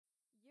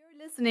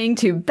Listening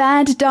to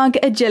Bad Dog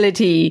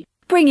Agility,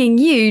 bringing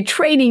you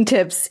training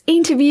tips,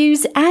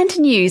 interviews, and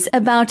news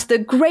about the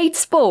great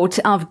sport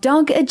of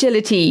dog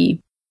agility.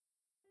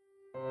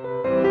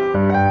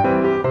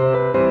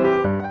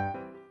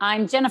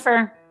 I'm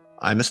Jennifer.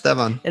 I'm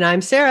Esteban. And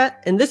I'm Sarah,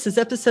 and this is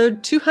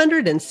episode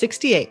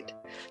 268.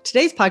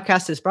 Today's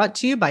podcast is brought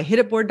to you by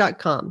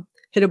hititboard.com.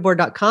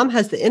 Hititboard.com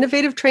has the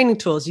innovative training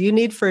tools you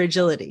need for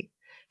agility.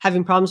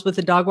 Having problems with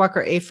the dog walk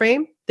or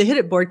A-frame? The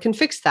Hititboard can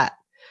fix that.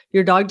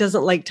 Your dog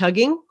doesn't like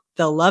tugging?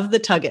 They'll love the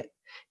Tug It.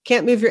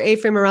 Can't move your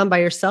A-frame around by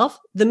yourself?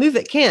 The Move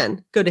It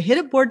can. Go to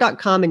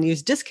hititboard.com and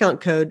use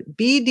discount code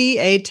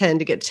BDA10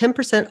 to get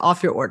 10%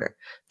 off your order.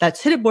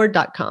 That's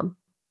hititboard.com.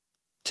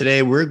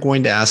 Today, we're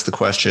going to ask the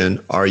question,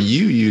 are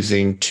you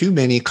using too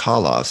many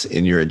call-offs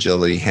in your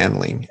agility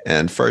handling?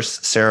 And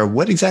first, Sarah,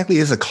 what exactly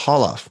is a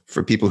call-off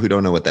for people who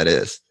don't know what that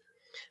is?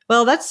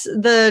 Well, that's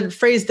the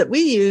phrase that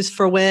we use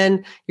for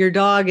when your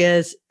dog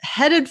is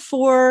headed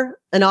for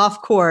an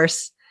off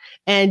course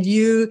and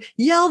you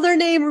yell their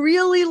name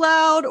really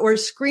loud or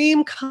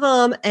scream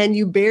come and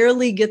you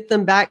barely get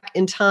them back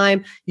in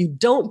time. You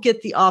don't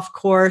get the off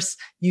course.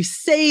 You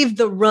save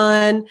the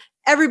run.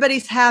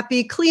 Everybody's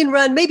happy, clean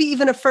run, maybe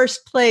even a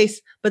first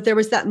place. But there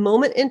was that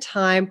moment in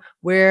time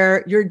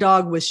where your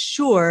dog was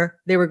sure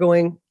they were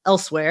going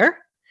elsewhere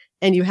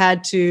and you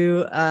had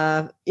to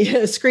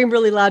scream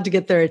really loud to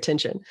get their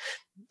attention.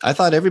 I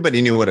thought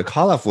everybody knew what a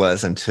call-off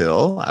was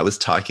until I was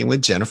talking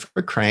with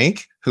Jennifer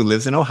Crank, who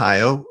lives in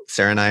Ohio.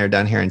 Sarah and I are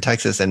down here in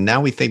Texas, and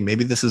now we think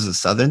maybe this is a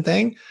Southern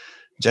thing.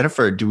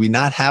 Jennifer, do we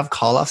not have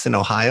call-offs in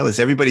Ohio? Is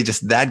everybody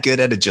just that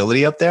good at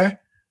agility up there?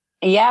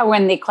 Yeah,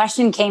 when the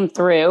question came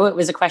through, it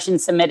was a question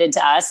submitted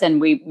to us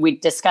and we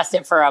discussed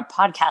it for a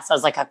podcast. I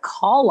was like, a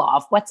call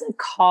off? What's a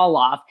call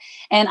off?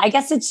 And I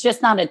guess it's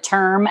just not a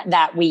term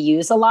that we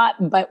use a lot,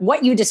 but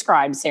what you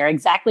described, Sarah,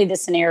 exactly the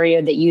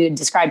scenario that you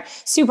described,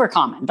 super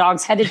common.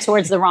 Dogs headed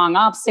towards the wrong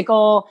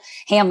obstacle,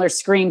 handler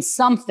screams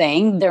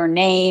something, their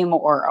name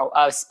or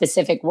a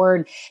specific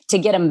word to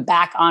get them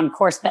back on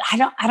course. But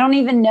I don't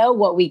even know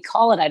what we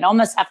call it. I'd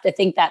almost have to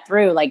think that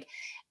through, like,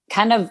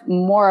 kind of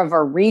more of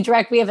a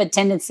redirect. We have a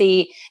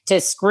tendency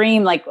to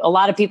scream, like a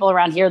lot of people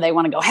around here, they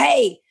want to go,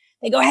 hey,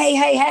 they go, hey,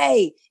 hey,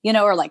 hey,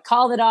 or like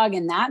call the dog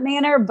in that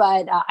manner.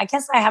 But I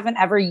guess I haven't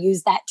ever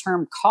used that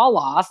term call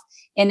off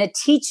in a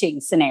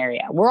teaching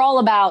scenario. We're all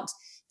about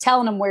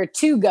telling them where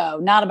to go,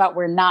 not about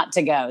where not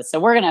to go. So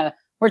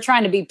we're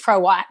trying to be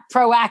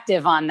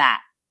proactive on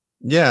that.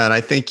 Yeah. And I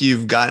think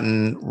you've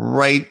gotten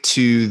right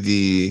to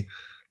the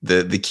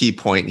key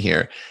point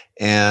here.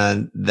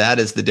 And that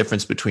is the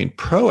difference between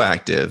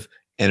proactive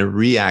and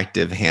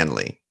reactive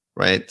handling,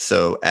 right?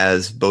 So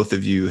as both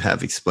of you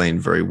have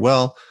explained very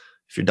well,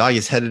 if your dog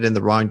is headed in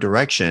the wrong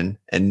direction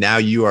and now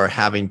you are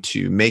having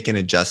to make an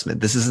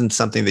adjustment, this isn't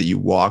something that you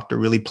walked or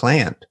really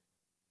planned,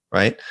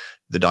 right?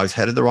 The dog's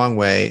headed the wrong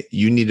way.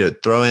 You need to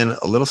throw in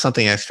a little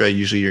something extra.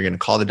 Usually you're going to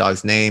call the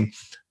dog's name.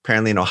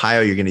 Apparently in Ohio,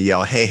 you're going to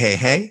yell, hey, hey,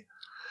 hey.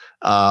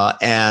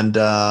 And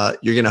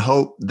you're going to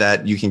hope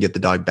that you can get the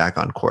dog back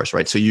on course,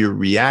 right? So you're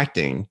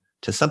reacting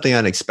to something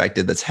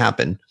unexpected that's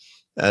happened,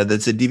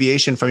 that's a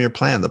deviation from your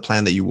plan, the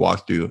plan that you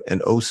walked through and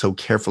so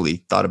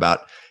carefully thought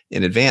about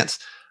in advance.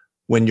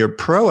 When you're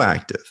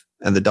proactive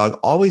and the dog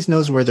always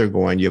knows where they're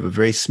going, you have a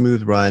very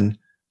smooth run,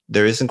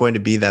 there isn't going to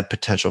be that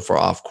potential for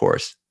off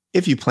course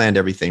if you planned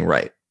everything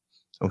right.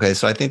 Okay,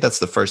 so I think that's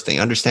the first thing,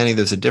 understanding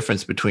there's a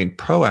difference between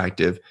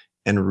proactive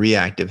and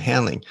reactive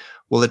handling.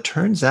 Well, it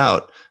turns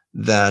out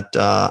that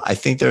I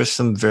think there's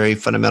some very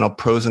fundamental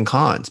pros and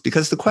cons,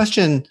 because the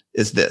question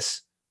is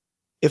this.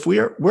 If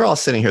we're all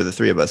sitting here, the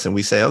three of us, and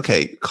we say,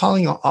 okay,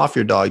 calling off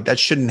your dog, that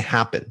shouldn't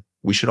happen.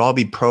 We should all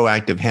be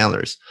proactive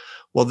handlers.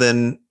 Well,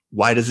 then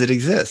why does it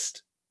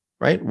exist,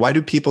 right? Why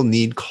do people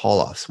need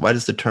call-offs? Why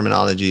does the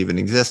terminology even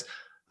exist?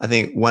 I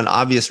think one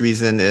obvious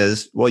reason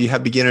is, well, you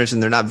have beginners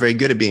and they're not very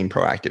good at being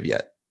proactive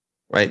yet,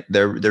 right?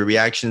 Their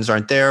reactions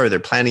aren't there, or their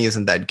planning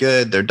isn't that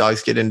good. Their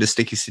dogs get into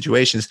sticky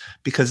situations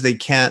because they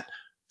can't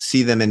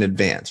see them in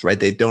advance, right?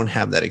 They don't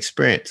have that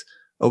experience.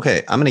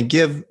 Okay, I'm going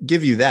to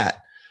give you that.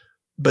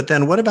 But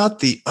then what about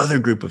the other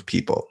group of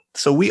people?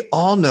 So we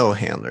all know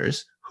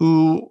handlers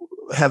who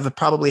have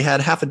probably had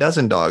half a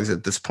dozen dogs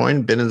at this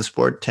point, been in the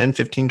sport 10,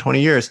 15,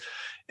 20 years,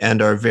 and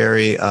are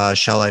very,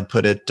 shall I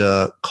put it,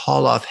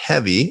 call off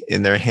heavy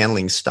in their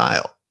handling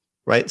style,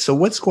 right? So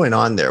what's going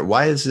on there?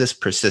 Why is this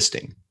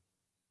persisting?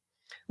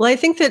 Well, I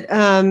think that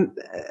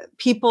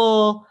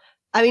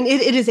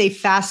it is a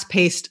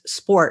fast-paced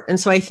sport. And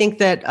so I think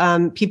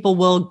that people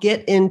will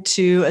get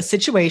into a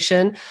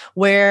situation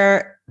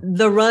where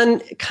the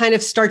run kind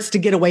of starts to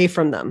get away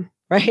from them,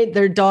 right?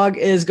 Their dog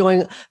is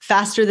going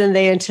faster than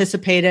they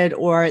anticipated,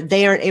 or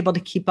they aren't able to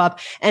keep up,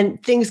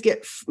 and things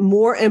get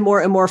more and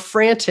more and more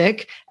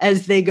frantic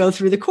as they go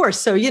through the course.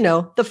 So,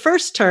 the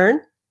first turn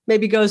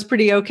maybe goes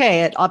pretty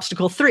okay at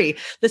obstacle 3.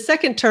 The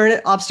second turn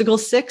at obstacle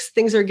 6,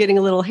 things are getting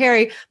a little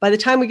hairy. By the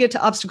time we get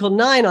to obstacle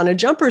 9 on a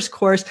jumper's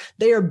course,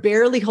 they are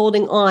barely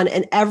holding on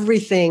and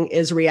everything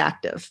is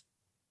reactive.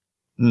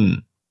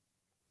 Okay.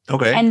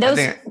 And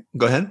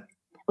go ahead.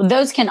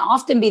 those can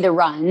often be the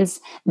runs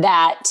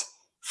that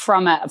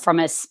from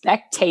a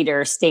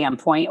spectator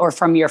standpoint, or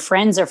from your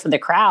friends or for the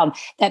crowd,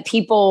 that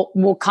people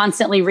will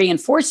constantly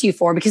reinforce you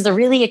for, because they're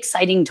really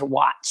exciting to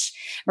watch,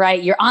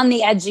 right? You're on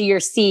the edge of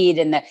your seat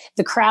and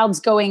the crowd's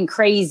going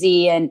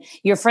crazy and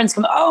your friends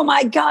come, oh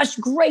my gosh,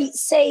 great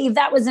save.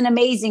 That was an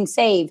amazing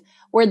save.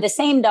 Where the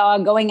same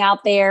dog going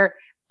out there,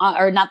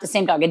 or not the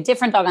same dog, a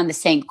different dog on the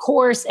same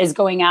course is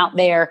going out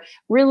there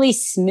really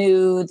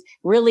smooth,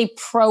 really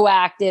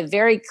proactive,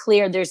 very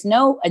clear. There's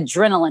no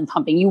adrenaline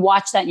pumping. You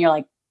watch that and you're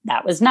like,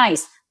 that was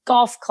nice.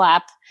 Golf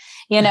clap,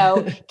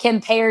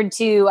 compared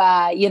to,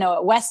 at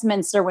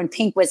Westminster when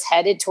Pink was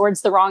headed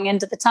towards the wrong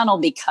end of the tunnel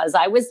because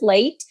I was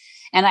late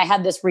and I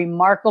had this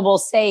remarkable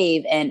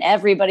save and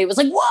everybody was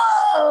like,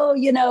 whoa,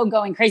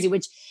 going crazy,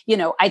 which,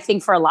 I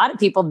think for a lot of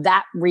people,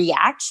 that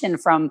reaction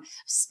from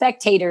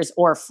spectators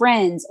or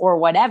friends or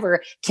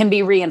whatever can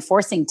be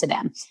reinforcing to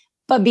them.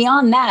 But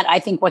beyond that, I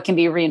think what can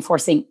be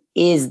reinforcing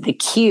is the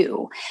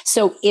cue.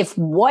 So if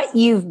what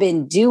you've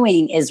been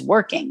doing is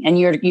working, and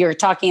you're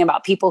talking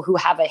about people who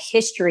have a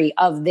history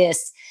of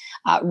this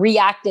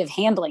reactive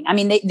handling, I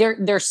mean,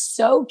 they're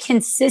so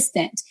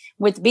consistent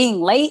with being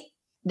late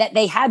that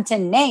they had to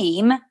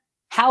name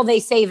how they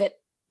save it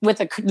with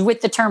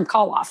the term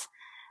call off,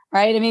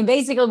 right? I mean,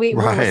 basically we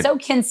were so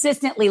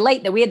consistently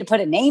late that we had to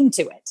put a name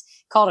to it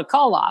called a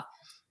call off,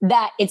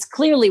 that it's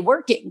clearly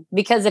working,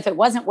 because if it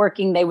wasn't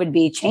working, they would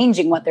be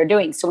changing what they're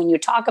doing. So when you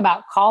talk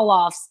about call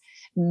offs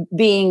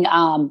being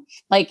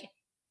like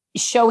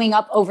showing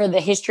up over the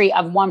history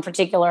of one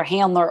particular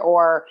handler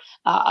or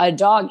a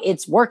dog,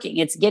 it's working.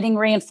 It's getting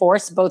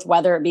reinforced, both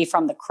whether it be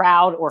from the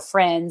crowd or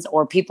friends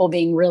or people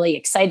being really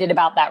excited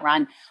about that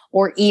run,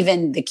 or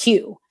even the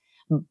cue.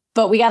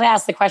 But we got to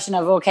ask the question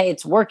of, okay,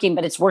 it's working,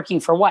 but it's working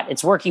for what?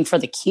 It's working for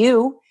the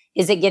cue.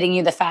 Is it getting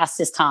you the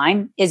fastest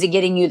time? Is it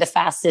getting you the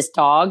fastest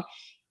dog?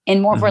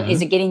 And more importantly,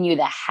 is it getting you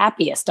the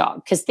happiest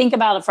dog? Because think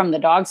about it from the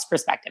dog's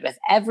perspective. If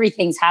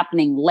everything's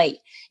happening late,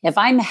 if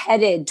I'm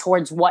headed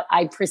towards what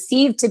I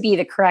perceive to be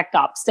the correct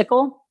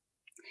obstacle,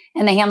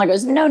 and the handler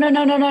goes, no,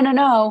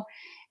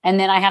 and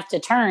then I have to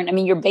turn, I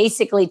mean, you're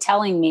basically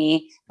telling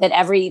me that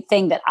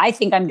everything that I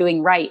think I'm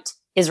doing right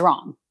is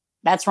wrong.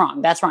 That's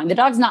wrong. That's wrong. The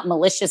dog's not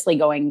maliciously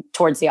going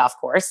towards the off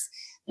course.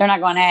 They're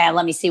not going,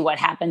 let me see what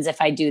happens if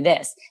I do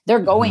this. They're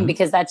going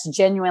because that's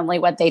genuinely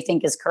what they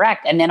think is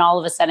correct. And then all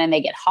of a sudden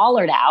they get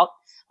hollered out,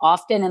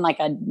 often in like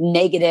a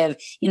negative,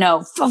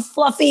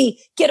 Fluffy,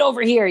 get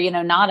over here,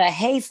 not a,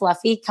 hey,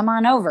 Fluffy, come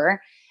on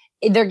over.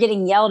 They're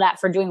getting yelled at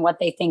for doing what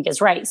they think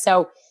is right.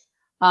 So,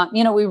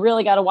 we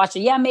really got to watch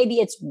it. Yeah, maybe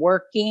it's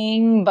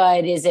working,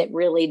 but is it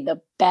really the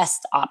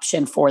best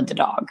option for the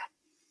dog?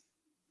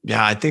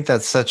 Yeah, I think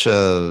that's such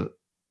an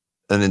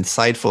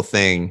insightful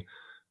thing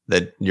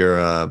that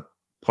you're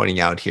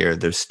pointing out here.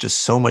 There's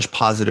just so much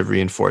positive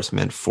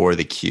reinforcement for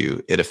the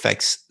cue. It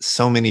affects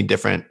so many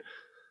different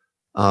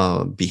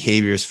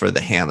behaviors for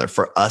the handler,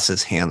 for us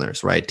as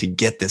handlers, right? To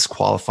get this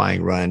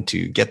qualifying run,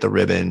 to get the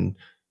ribbon,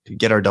 to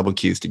get our double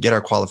cues, to get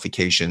our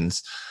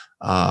qualifications.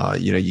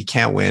 You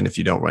can't win if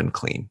you don't run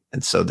clean.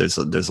 And so there's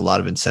a lot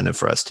of incentive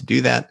for us to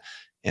do that.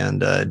 And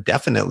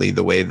definitely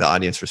the way the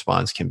audience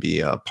responds can be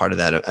a part of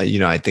that.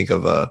 I think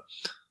of a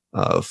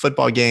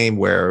football game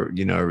where,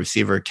 a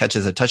receiver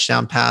catches a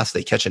touchdown pass,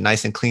 they catch it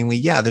nice and cleanly.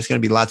 Yeah, there's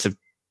going to be lots of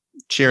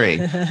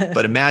cheering.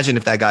 But imagine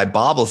if that guy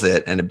bobbles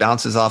it and it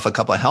bounces off a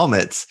couple of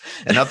helmets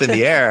and up in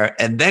the air,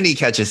 and then he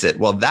catches it.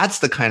 Well, that's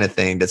the kind of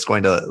thing that's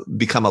going to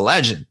become a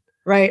legend.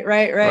 Right.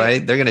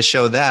 They're going to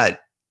show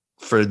that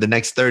for the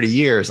next 30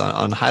 years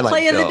on highlight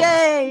Play film. of the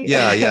day.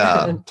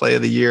 Yeah. Play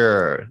of the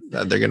year.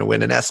 They're going to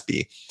win an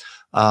ESPY.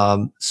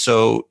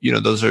 So,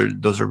 those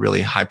are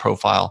really high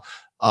profile.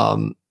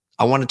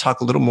 I want to talk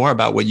a little more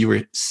about what you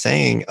were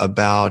saying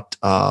about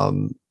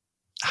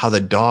how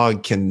the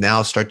dog can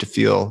now start to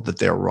feel that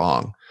they're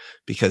wrong,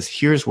 because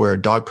here's where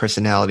dog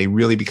personality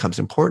really becomes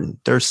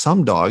important. There are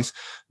some dogs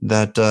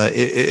that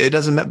it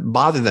doesn't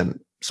bother them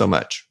so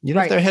much.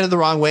 If they're headed the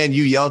wrong way and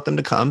you yell at them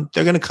to come,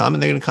 they're going to come,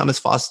 and they're going to come as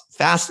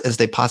fast as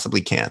they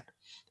possibly can.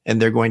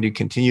 And they're going to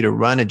continue to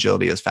run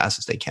agility as fast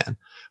as they can.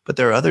 But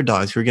there are other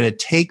dogs who are going to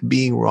take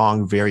being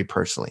wrong very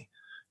personally.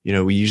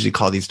 We usually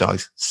call these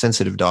dogs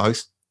sensitive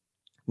dogs.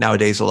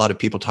 Nowadays, a lot of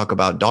people talk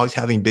about dogs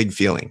having big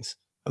feelings.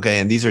 Okay.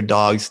 And these are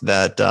dogs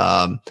that,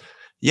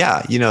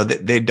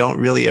 they don't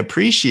really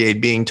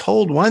appreciate being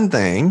told one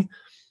thing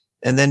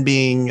and then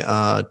being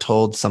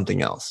told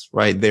something else,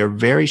 right? They're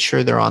very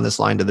sure they're on this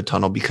line to the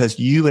tunnel because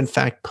you, in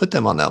fact, put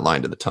them on that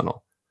line to the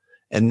tunnel.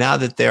 And now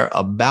that they're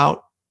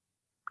about,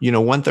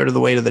 1/3 of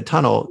the way to the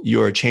tunnel,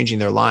 you're changing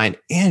their line,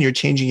 and you're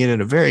changing it in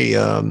a very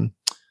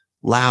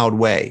loud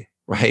way,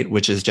 right?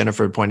 Which, as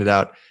Jennifer pointed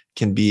out,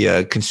 can be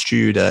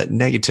construed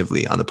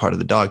negatively on the part of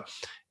the dog.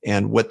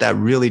 And what that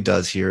really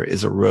does here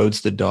is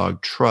erodes the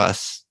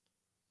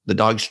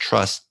dog's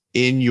trust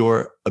in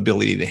your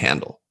ability to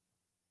handle,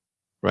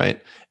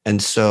 right? And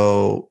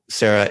so,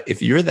 Sarah,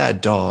 if you're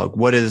that dog,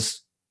 what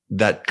is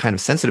that kind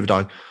of sensitive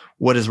dog?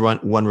 What is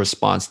one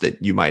response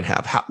that you might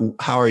have?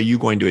 How are you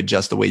going to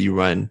adjust the way you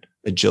run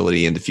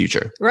agility in the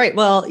future? Right.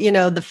 Well,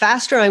 the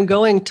faster I'm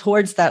going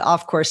towards that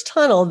off-course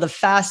tunnel,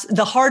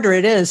 the harder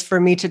it is for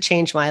me to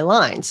change my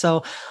line.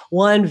 So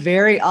one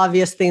very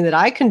obvious thing that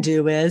I can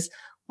do is,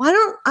 why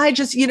don't I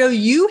just,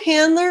 you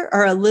handler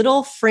are a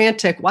little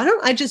frantic. Why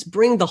don't I just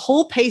bring the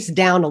whole pace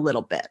down a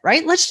little bit,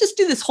 right? Let's just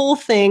do this whole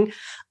thing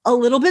a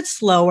little bit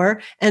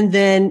slower, and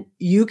then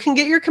you can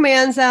get your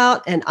commands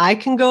out and I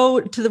can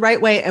go to the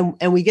right way,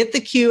 and we get the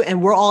cue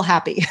and we're all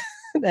happy.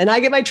 And I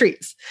get my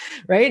treats,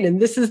 right? And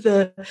this is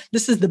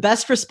the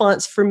best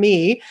response for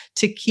me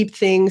to keep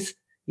things,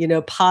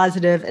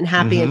 positive and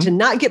happy, and to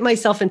not get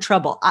myself in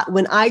trouble.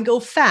 When I go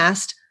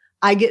fast,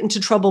 I get into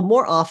trouble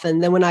more often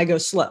than when I go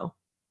slow.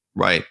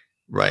 Right.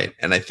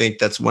 And I think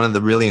that's one of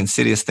the really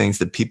insidious things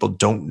that people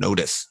don't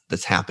notice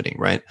that's happening,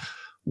 right?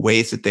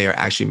 Ways that they are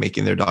actually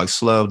making their dog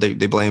slow. They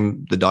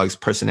blame the dog's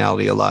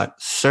personality a lot.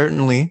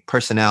 Certainly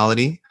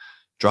personality,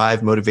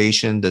 drive,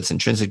 motivation that's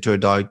intrinsic to a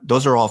dog.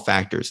 Those are all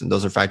factors. And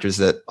those are factors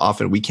that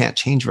often we can't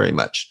change very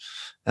much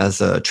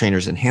as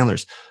trainers and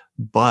handlers.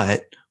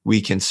 But we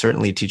can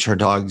certainly teach our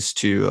dogs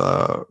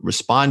to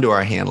respond to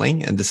our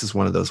handling. And this is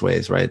one of those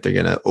ways, right? They're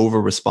going to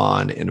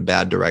over-respond in a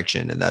bad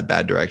direction. And that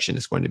bad direction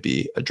is going to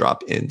be a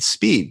drop in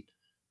speed,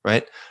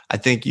 right? I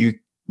think you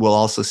will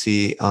also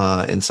see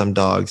in some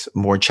dogs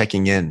more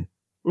checking in,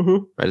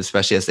 right?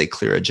 Especially as they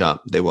clear a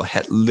jump. They will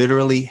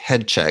literally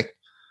head check,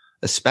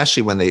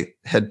 especially when they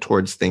head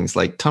towards things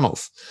like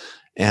tunnels.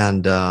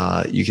 And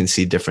you can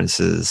see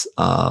differences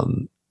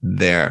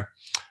there.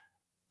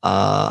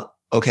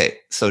 Okay,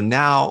 so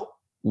now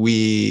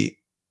we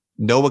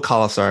know what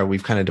call-offs are.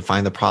 We've kind of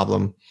defined the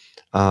problem.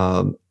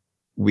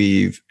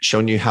 We've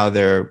shown you how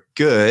they're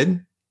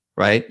good,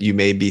 right? You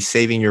may be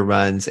saving your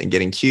runs and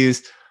getting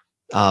cues,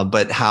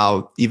 but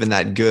how even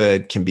that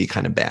good can be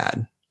kind of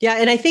bad. Yeah.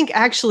 And I think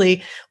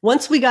actually,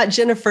 once we got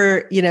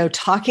Jennifer,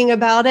 talking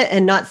about it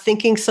and not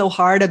thinking so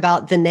hard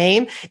about the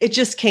name, it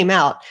just came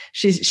out.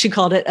 She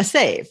called it a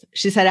save.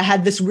 She said, I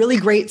had this really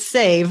great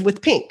save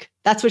with Pink.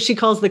 That's what she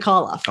calls the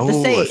call off. The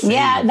save.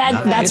 Yeah,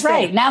 that's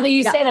right. Now that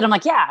you say that, I'm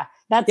like,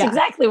 that's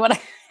exactly what I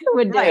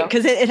would do. Right,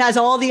 because it has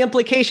all the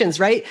implications,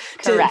 right?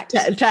 Correct.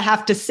 To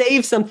have to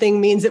save something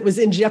means it was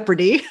in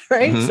jeopardy,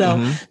 right?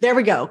 There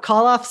we go.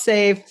 Call off,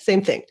 save,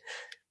 same thing.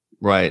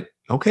 Right.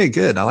 Okay,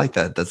 good. I like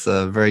that. That's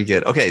very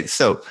good. Okay,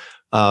 so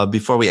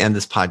before we end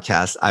this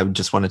podcast, I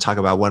just want to talk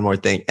about one more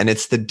thing, and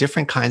it's the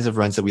different kinds of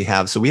runs that we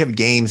have. So we have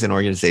games and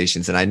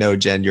organizations, and I know,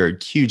 Jen, you're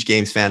a huge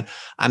games fan.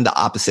 I'm the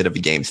opposite of a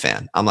games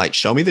fan. I'm like,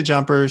 show me the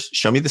jumpers,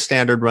 show me the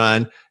standard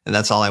run, and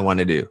that's all I want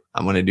to do.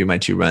 I want to do my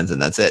 2 runs,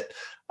 and that's it.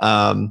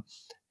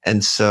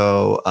 And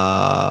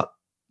so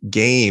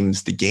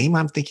games, the game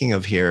I'm thinking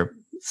of here,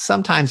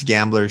 sometimes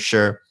gambler,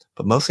 sure,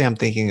 but mostly I'm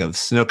thinking of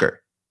snooker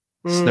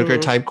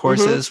type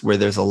courses where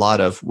there's a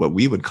lot of what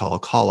we would call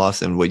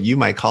call-offs and what you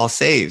might call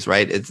saves,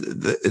 right?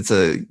 It's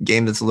a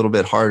game that's a little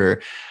bit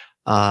harder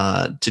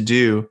to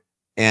do.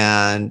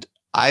 And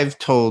I've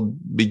told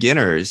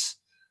beginners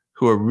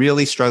who are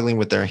really struggling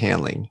with their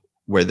handling,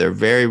 where they're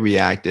very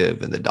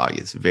reactive and the dog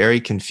is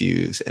very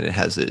confused and it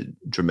has a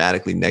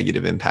dramatically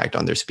negative impact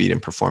on their speed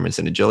and performance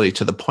and agility,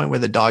 to the point where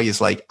the dog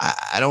is like,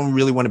 I don't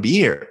really want to be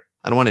here.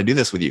 I don't want to do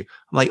this with you.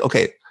 I'm like,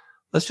 okay,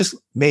 let's just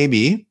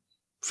maybe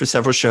for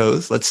several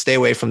shows, let's stay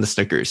away from the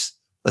snookers.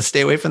 Let's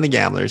stay away from the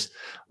gamblers.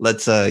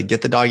 Let's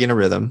get the dog in a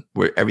rhythm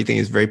where everything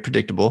is very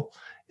predictable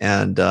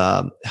and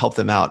help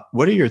them out.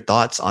 What are your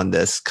thoughts on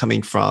this,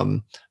 coming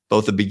from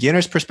both the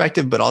beginner's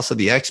perspective, but also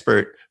the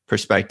expert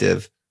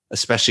perspective,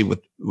 especially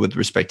with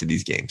respect to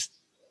these games?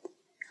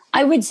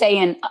 I would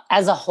say,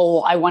 as a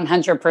whole, I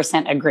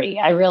 100% agree.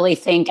 I really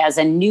think as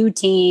a new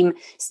team,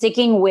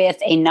 sticking with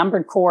a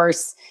numbered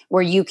course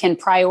where you can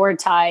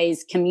prioritize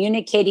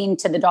communicating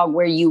to the dog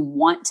where you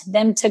want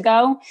them to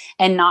go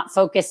and not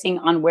focusing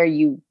on where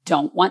you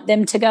don't want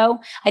them to go.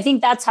 I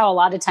think that's how a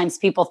lot of times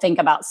people think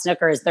about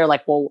snookers. They're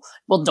like, well,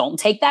 don't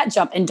take that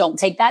jump and don't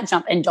take that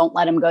jump and don't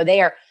let them go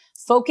there.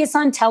 Focus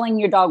on telling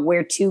your dog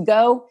where to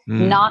go,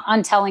 not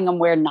on telling them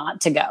where not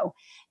to go.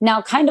 Now,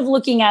 kind of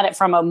looking at it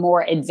from a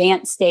more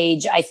advanced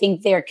stage, I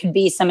think there could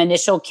be some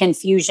initial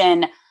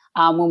confusion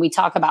when we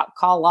talk about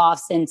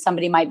call-offs, and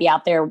somebody might be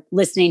out there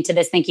listening to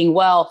this thinking,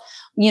 well,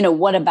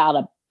 what about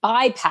a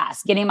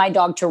bypass, getting my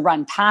dog to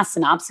run past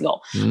an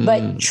obstacle?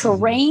 But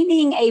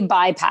training a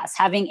bypass,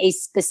 having a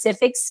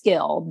specific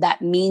skill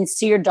that means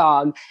to your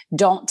dog,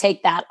 don't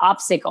take that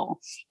obstacle,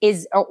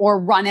 or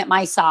run at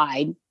my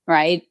side,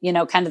 right?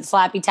 Kind of the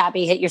slappy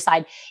tappy, hit your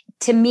side,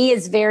 to me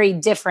is very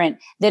different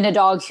than a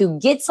dog who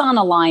gets on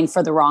a line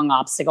for the wrong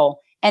obstacle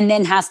and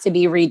then has to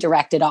be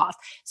redirected off.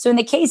 So in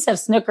the case of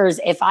snookers,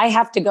 if I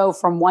have to go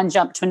from one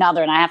jump to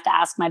another and I have to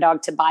ask my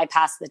dog to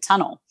bypass the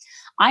tunnel,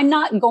 I'm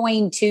not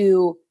going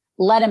to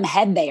let him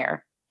head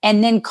there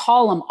and then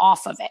call him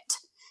off of it,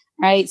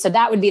 right? So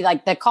that would be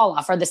like the call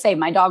off or the save.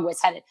 My dog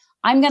was headed.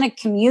 I'm going to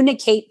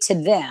communicate to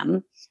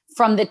them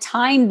from the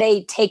time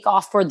they take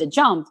off for the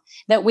jump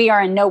that we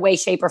are in no way,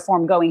 shape, or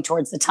form going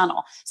towards the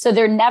tunnel. So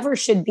there never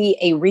should be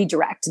a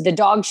redirect. The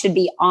dog should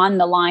be on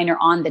the line or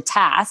on the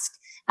task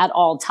at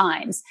all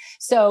times.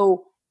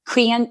 So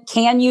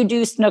Can you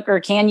do snooker?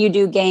 Can you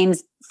do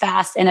games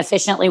fast and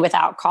efficiently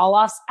without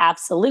call-offs?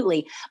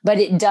 Absolutely. But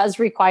it does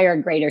require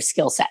a greater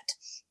skill set,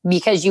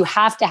 because you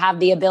have to have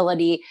the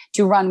ability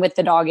to run with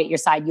the dog at your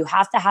side. You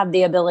have to have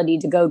the ability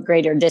to go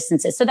greater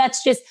distances. So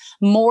that's just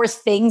more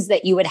things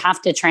that you would have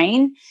to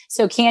train.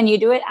 So can you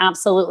do it?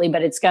 Absolutely.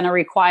 But it's going to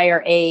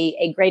require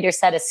a greater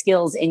set of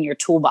skills in your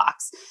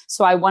toolbox.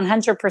 So I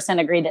 100%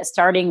 agree that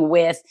starting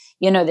with,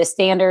 the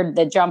standard,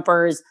 the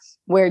jumpers,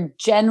 where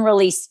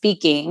generally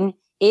speaking,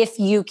 if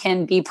you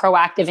can be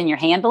proactive in your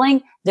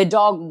handling, the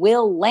dog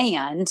will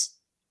land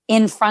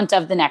in front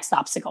of the next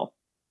obstacle.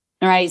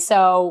 All right.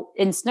 So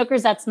in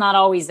snookers, that's not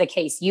always the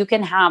case. You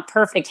can have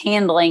perfect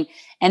handling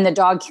and the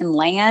dog can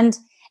land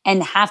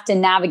and have to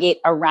navigate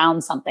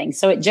around something.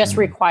 So it just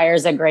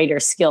requires a greater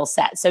skill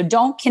set. So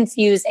don't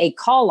confuse a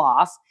call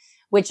off,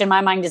 which in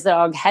my mind is the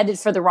dog headed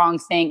for the wrong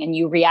thing and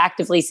you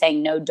reactively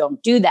saying, no,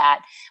 don't do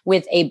that,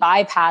 with a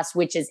bypass,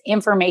 which is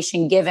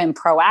information given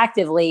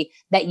proactively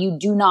that you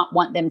do not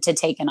want them to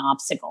take an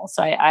obstacle.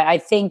 So I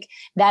think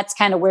that's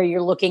kind of where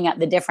you're looking at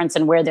the difference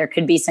and where there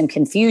could be some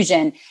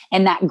confusion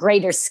and that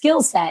greater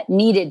skill set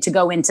needed to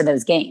go into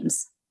those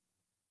games.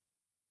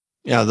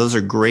 Yeah, those are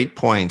great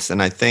points.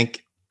 And I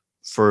think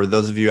for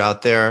those of you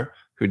out there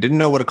who didn't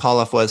know what a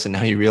call-off was and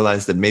now you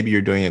realize that maybe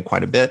you're doing it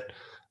quite a bit,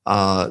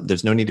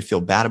 there's no need to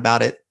feel bad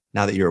about it.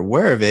 Now that you're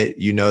aware of it,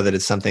 you know that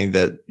it's something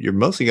that you're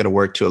mostly going to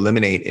work to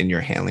eliminate in your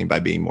handling by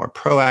being more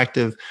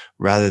proactive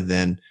rather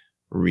than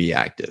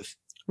reactive.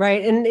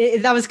 Right.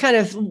 And that was kind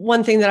of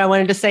one thing that I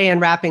wanted to say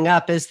in wrapping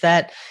up is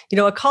that,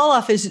 a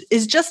call-off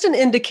is just an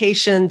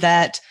indication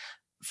that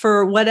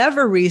for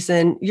whatever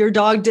reason, your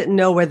dog didn't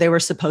know where they were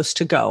supposed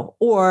to go,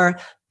 or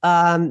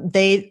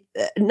they,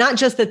 not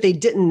just that they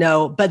didn't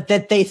know, but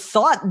that they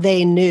thought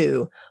they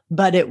knew,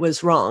 but it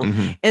was wrong.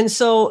 Mm-hmm. And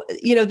so,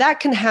 that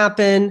can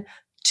happen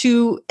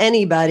to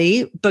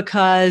anybody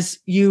because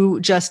you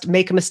just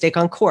make a mistake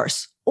on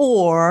course,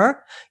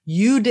 or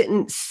you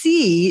didn't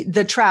see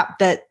the trap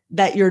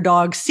that your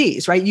dog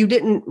sees, right? You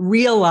didn't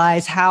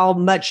realize how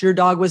much your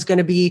dog was going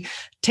to be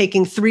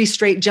taking 3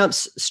 straight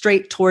jumps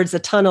straight towards the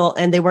tunnel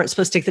and they weren't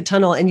supposed to take the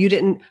tunnel. And you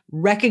didn't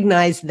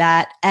recognize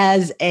that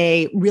as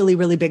a really,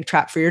 really big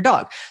trap for your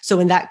dog. So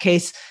in that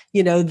case,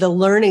 the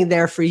learning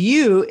there for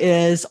you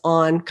is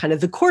on kind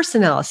of the course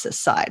analysis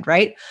side,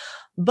 right?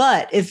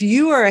 But if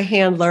you are a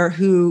handler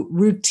who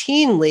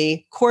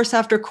routinely, course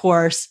after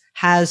course,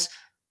 has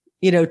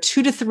 2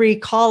 to 3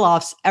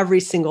 call-offs every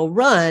single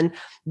run,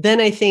 then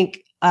I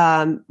think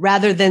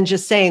rather than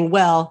just saying,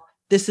 well,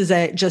 this is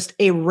just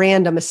a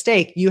random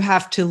mistake, you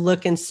have to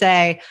look and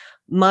say,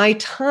 my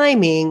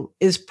timing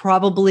is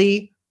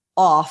probably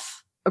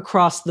off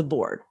across the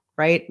board,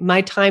 right?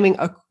 My timing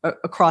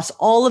across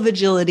all of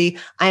agility,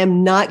 I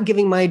am not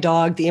giving my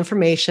dog the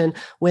information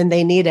when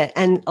they need it.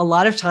 And a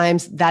lot of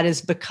times that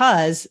is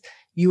because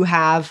you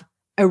have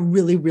a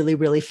really, really,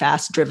 really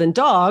fast driven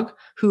dog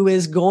who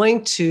is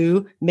going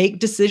to make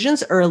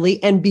decisions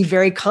early and be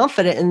very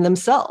confident in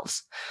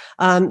themselves.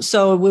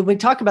 So when we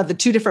talk about the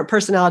 2 different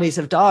personalities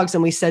of dogs,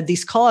 and we said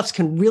these call-offs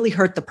can really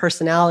hurt the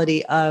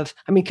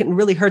can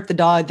really hurt the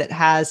dog that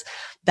has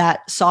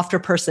that softer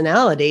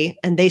personality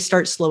and they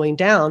start slowing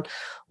down.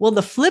 Well,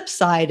 the flip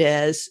side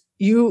is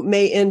you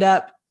may end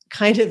up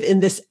kind of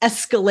in this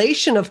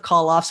escalation of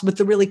call-offs with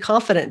the really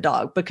confident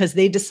dog because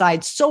they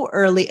decide so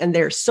early and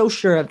they're so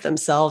sure of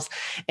themselves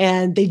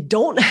and they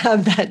don't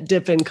have that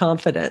dip in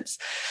confidence.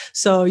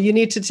 So you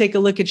need to take a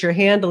look at your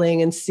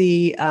handling and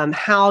see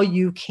how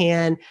you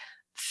can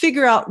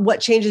figure out what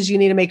changes you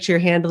need to make to your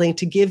handling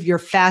to give your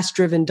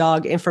fast-driven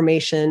dog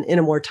information in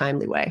a more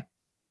timely way.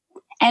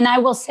 And I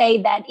will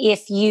say that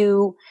if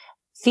you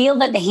feel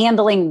that the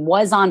handling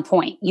was on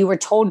point, you were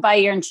told by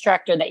your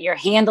instructor that your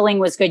handling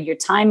was good, your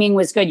timing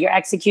was good, your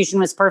execution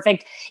was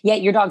perfect,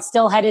 yet your dog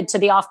still headed to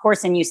the off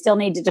course and you still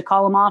needed to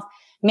call him off,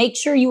 make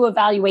sure you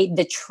evaluate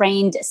the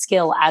trained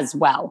skill as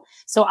well.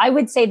 So I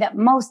would say that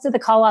most of the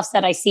call-offs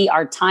that I see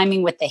are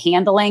timing with the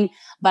handling,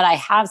 but I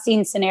have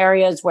seen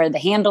scenarios where the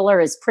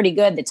handler is pretty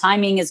good, the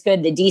timing is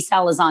good, the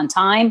decel is on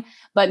time,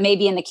 but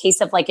maybe in the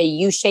case of like a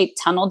U-shaped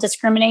tunnel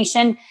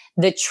discrimination,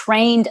 the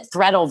trained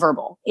threadle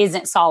verbal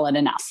isn't solid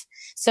enough.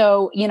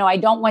 So, I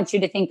don't want you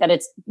to think that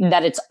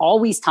it's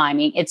always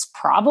timing. It's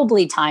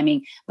probably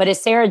timing. But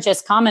as Sarah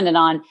just commented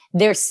on,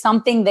 there's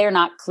something they're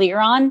not clear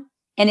on.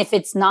 And if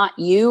it's not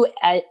you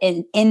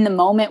in the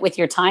moment with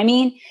your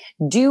timing,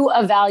 do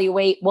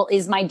evaluate, well,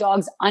 is my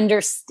dog's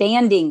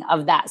understanding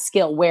of that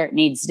skill where it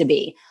needs to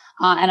be?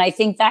 And I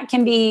think that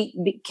can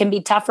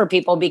be tough for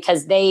people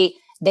because they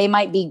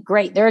might be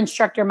great. Their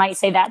instructor might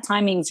say that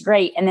timing's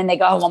great. And then they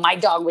go, oh, well, my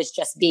dog was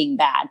just being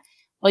bad.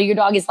 Well, your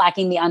dog is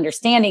lacking the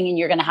understanding and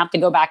you're going to have to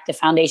go back to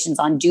foundations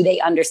on, do they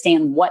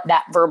understand what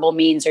that verbal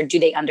means or do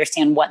they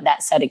understand what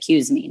that set of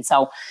cues means?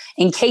 So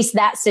in case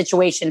that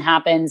situation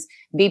happens,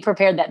 be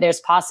prepared that there's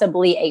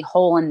possibly a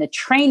hole in the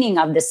training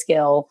of the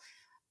skill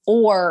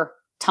or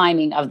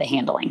timing of the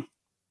handling.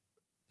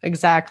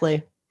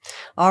 Exactly.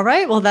 All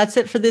right. Well, that's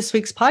it for this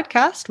week's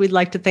podcast. We'd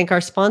like to thank our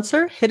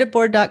sponsor,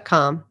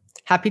 hititboard.com.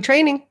 Happy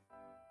training.